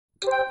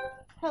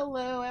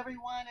Hello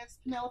everyone, it's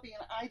Penelope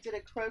and I did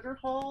a Kroger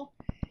haul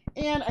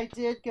and I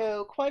did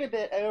go quite a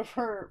bit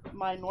over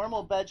my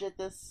normal budget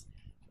this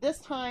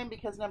time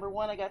because number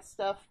one, I got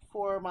stuff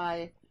for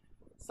my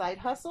side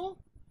hustle,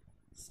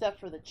 stuff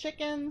for the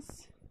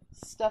chickens,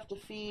 stuff to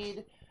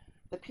feed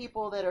the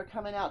people that are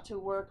coming out to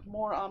work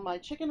more on my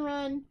chicken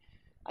run.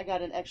 I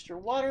got an extra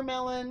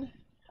watermelon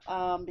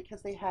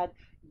because they had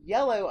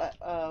yellow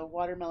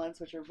watermelons,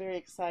 which are very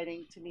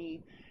exciting to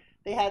me.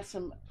 They had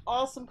some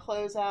awesome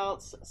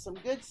closeouts, some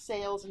good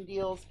sales and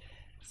deals.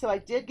 So I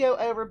did go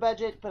over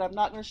budget, but I'm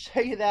not going to show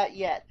you that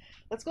yet.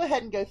 Let's go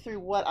ahead and go through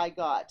what I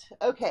got.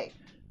 Okay,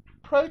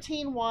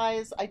 protein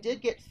wise, I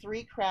did get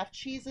 3 Kraft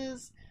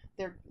cheeses.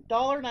 They're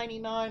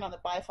 $1.99 on the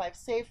buy 5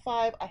 save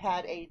 5. I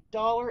had a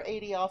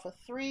 $1.80 off of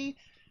 3,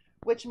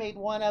 which made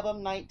one of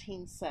them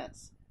 19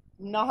 cents.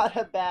 Not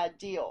a bad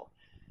deal.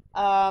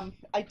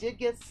 I did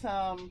get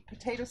some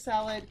potato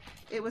salad.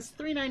 It was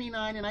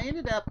 $3.99 and I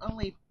ended up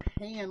only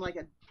paying like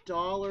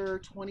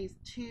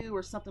 $1.22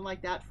 or something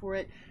like that for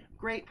it.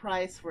 Great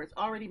price for it's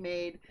already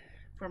made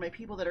for my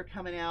people that are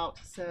coming out.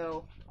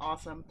 So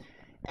awesome.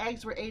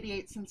 Eggs were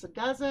 88 cents a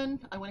dozen.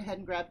 I went ahead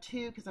and grabbed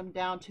 2 because I'm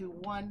down to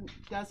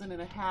 1.5 dozen in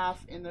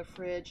the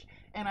fridge,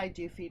 and I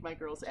do feed my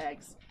girls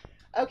eggs.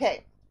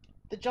 Okay,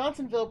 the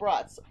Johnsonville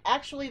brats.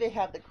 Actually, they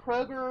have the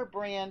Kroger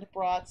brand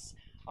brats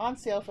on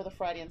sale for the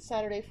Friday and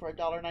Saturday for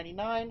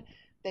 $1.99.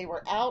 They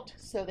were out,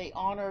 so they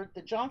honored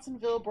the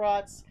Johnsonville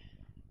brats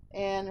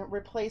and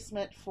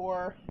replacement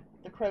for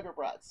the Kroger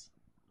brats.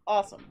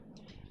 Awesome.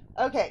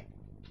 Okay,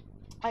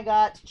 I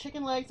got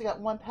chicken legs. I got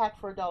 1 pack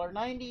for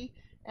 $1.90,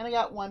 and I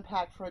got 1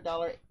 pack for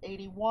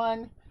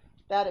 $1.81.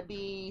 That'd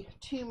be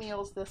 2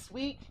 meals this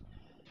week.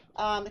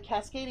 The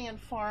Cascadian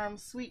Farm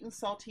sweet and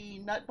salty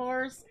nut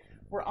bars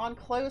were on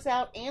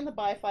closeout, and the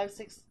buy 5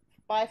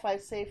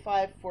 save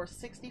 5 for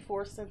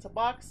 64 cents a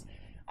box.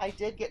 I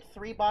did get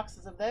 3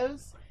 boxes of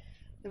those.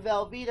 The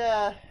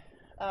Velveeta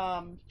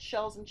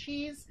shells and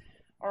cheese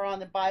are on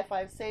the buy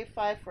 5 save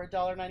 5 for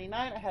 $1.99.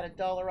 I had a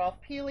 $1 off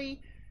peely,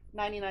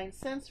 99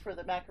 cents for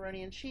the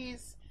macaroni and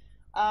cheese.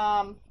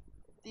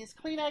 These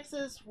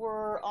Kleenexes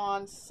were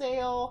on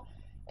sale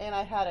and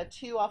I had a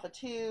 2 off of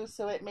 2,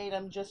 so it made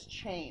them just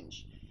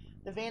change.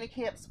 The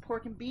Vandekamps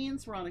pork and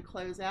beans were on a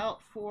closeout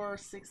for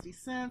 60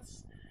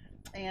 cents.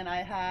 And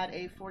I had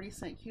a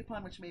 40-cent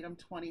coupon, which made them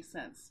 20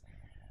 cents.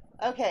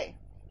 Okay,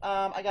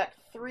 I got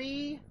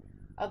 3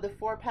 of the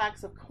 4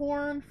 packs of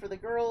corn for the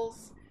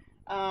girls.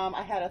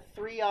 I had a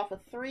 3 off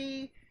of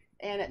 3,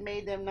 and it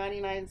made them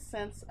 99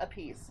 cents a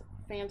piece.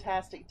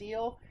 Fantastic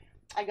deal.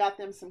 I got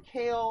them some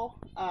kale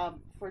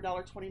for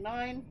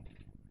 $1.29.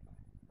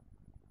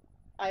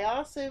 I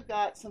also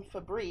got some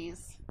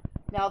Febreze.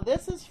 Now,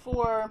 this is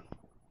for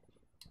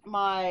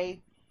my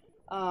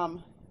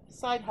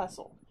side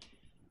hustle.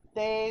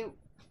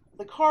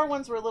 The car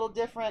ones were a little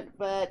different,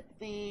 but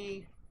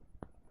the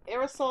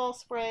aerosol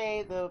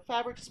spray, the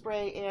fabric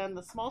spray, and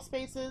the small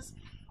spaces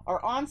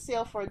are on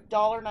sale for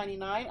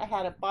 $1.99. I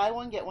had a buy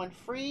one get one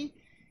free,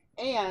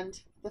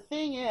 and the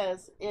thing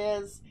is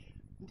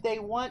they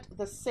want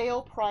the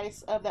sale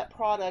price of that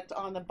product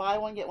on the buy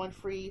one get one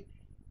free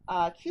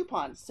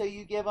coupon. So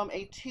you give them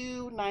a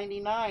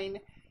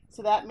 $2.99,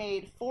 so that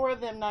made 4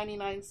 of them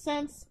 99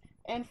 cents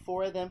and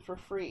 4 of them for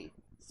free.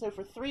 So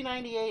for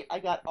 $3.98, I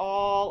got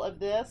all of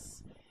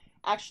this.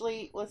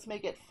 Actually, let's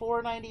make it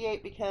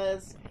 $4.98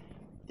 because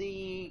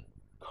the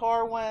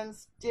car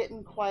ones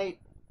didn't quite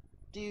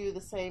do the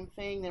same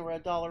thing. They were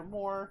 $1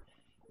 more.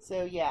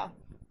 So yeah,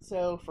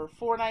 so for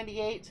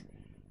 $4.98,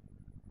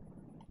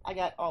 I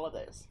got all of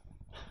those.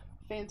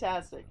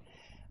 Fantastic.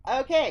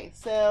 Okay,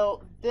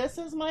 so this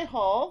is my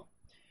haul.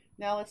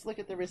 Now let's look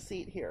at the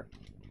receipt here.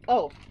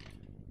 Oh,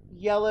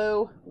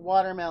 yellow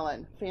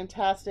watermelon.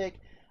 Fantastic.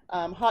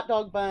 Hot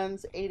dog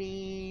buns,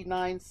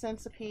 89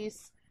 cents a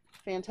piece.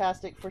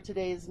 Fantastic for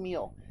today's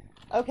meal.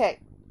 Okay,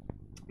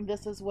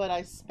 this is what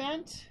I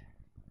spent.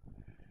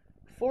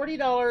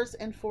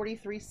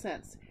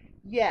 $40.43.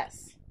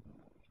 Yes,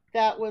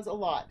 that was a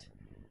lot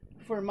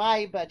for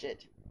my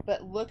budget.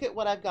 But look at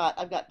what I've got.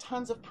 I've got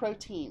tons of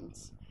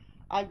proteins.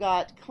 I've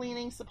got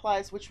cleaning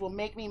supplies, which will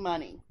make me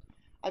money.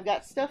 I've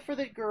got stuff for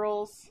the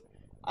girls.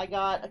 I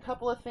got a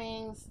couple of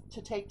things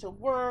to take to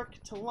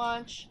work, to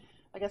lunch.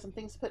 I got some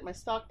things to put in my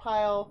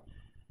stockpile,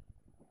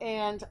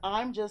 and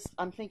I'm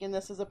thinking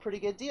this is a pretty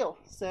good deal.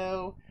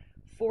 So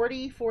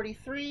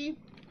 $40.43,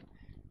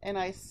 and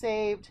I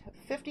saved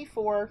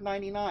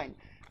 $54.99.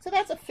 So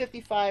that's a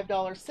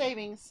 $55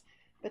 savings,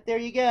 but there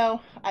you go.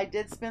 I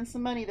did spend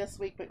some money this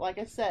week, but like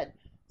I said,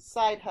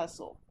 side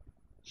hustle,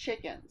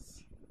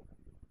 chickens,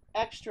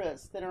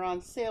 extras that are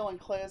on sale and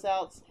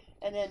closeouts,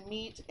 and then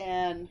meat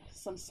and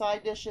some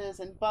side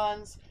dishes and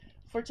buns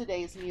for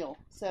today's meal.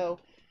 So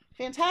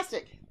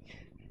fantastic.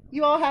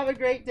 You all have a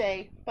great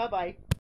day. Bye-bye.